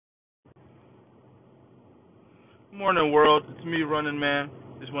Morning, world. It's me, Running Man.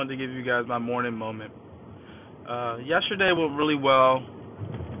 Just wanted to give you guys my morning moment. Yesterday went really well.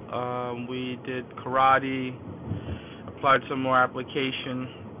 We did karate, applied some more application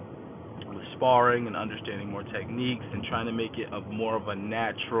with sparring and understanding more techniques and trying to make it more of a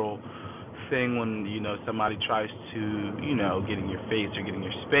natural thing when somebody tries to get in your face or get in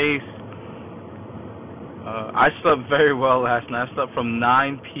your space. I slept very well last night. I slept from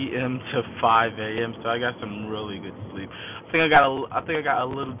 9 p.m. to 5 a.m. So I got some really good sleep. I think I got a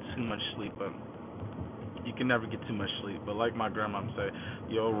little too much sleep, but you can never get too much sleep. But like my grandma would say,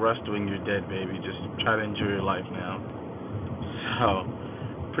 yo, rest when you're dead, baby. Just try to enjoy your life now.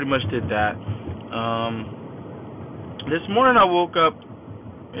 So pretty much did that. This morning I woke up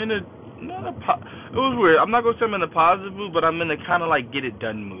in a not a po- it was weird. I'm not gonna say I'm in a positive mood, but I'm in a kind of like get it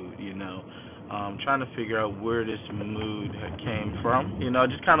done mood. Trying to figure out where this mood came from. I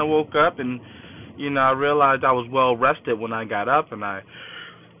just kind of woke up and I realized I was well rested when I got up and I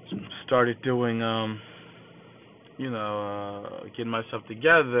started doing getting myself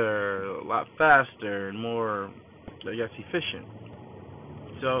together a lot faster and more, I guess, efficient.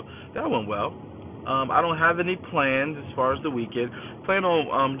 So that went well. I don't have any plans as far as the weekend. Plan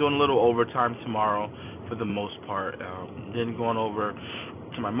on doing a little overtime tomorrow for the most part. Then going over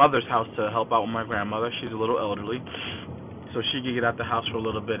to my mother's house to help out with my grandmother. She's a little elderly, so she can get out the house for a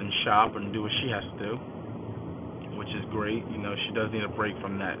little bit and shop and do what she has to do, which is great. She does need a break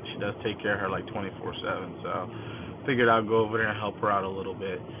from that. She does take care of her like 24/7. So figured I'd go over there and help her out a little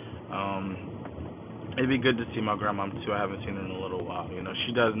bit. It'd be good to see my grandma too. I haven't seen her in a little while.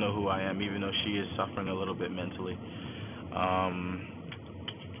 She does know who I am, even though she is suffering a little bit mentally. Um,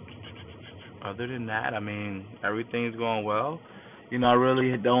 Other than that, I mean, everything's going well. I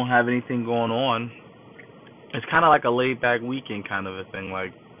really don't have anything going on. It's kind of like a laid back weekend kind of a thing.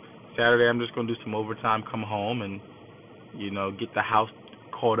 Like Saturday, I'm just gonna do some overtime, come home, and get the house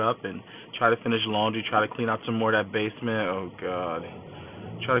caught up and try to finish laundry, try to clean out some more of that basement. Oh God,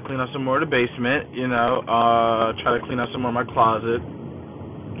 try to clean out some more of the basement. Try to clean out some more of my closet.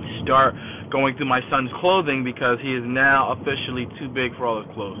 Start going through my son's clothing because he is now officially too big for all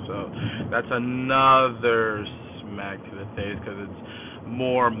his clothes. So that's another smack to the face because it's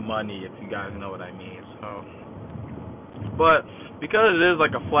more money if you guys know what I mean. So, but because it is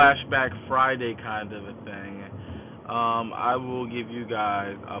like a flashback Friday kind of a thing, I will give you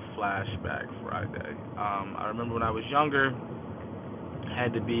guys a flashback Friday. I remember when I was younger, I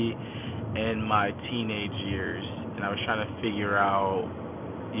had to be in my teenage years, and I was trying to figure out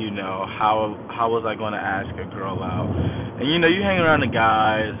how was I going to ask a girl out? And you hang around the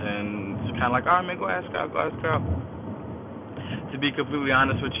guys, and it's kind of like, all right, man, go ask out, go ask out. To be completely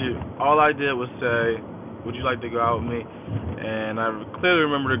honest with you, all I did was say, would you like to go out with me? And I clearly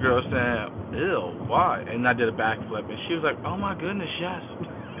remember the girl saying, ew, why? And I did a backflip, and she was like, oh my goodness, yes.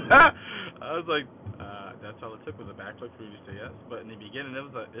 I was like, that's all it took was a backflip for you to say yes. But in the beginning, it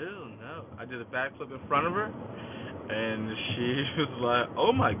was like, ew, no. I did a backflip in front of her, and she was like,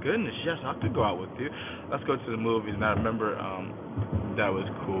 "Oh my goodness, yes, I could go out with you. Let's go to the movies." And I remember that was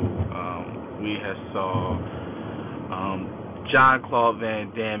cool. We had saw John Claude Van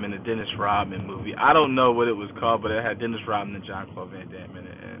Damme in the Dennis Rodman movie. I don't know what it was called, but it had Dennis Rodman and John Claude Van Damme in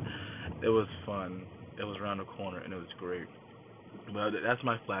it, and it was fun. It was around the corner, and it was great. But that's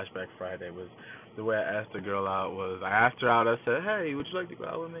my flashback Friday. Was the way I asked the girl out was I asked her out. I said, "Hey, would you like to go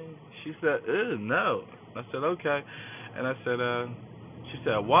out with me?" She said, "Ew, no." I said, "Okay," and I said, She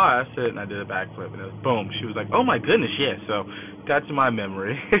said, "Why?" I said, and I did a backflip, and it was boom. She was like, "Oh my goodness, yes." So that's my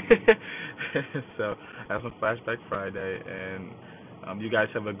memory. So that's my flashback Friday, and you guys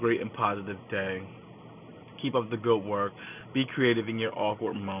have a great and positive day. Keep up the good work. Be creative in your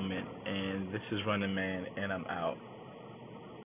awkward moment. And this is Running Man, and I'm out.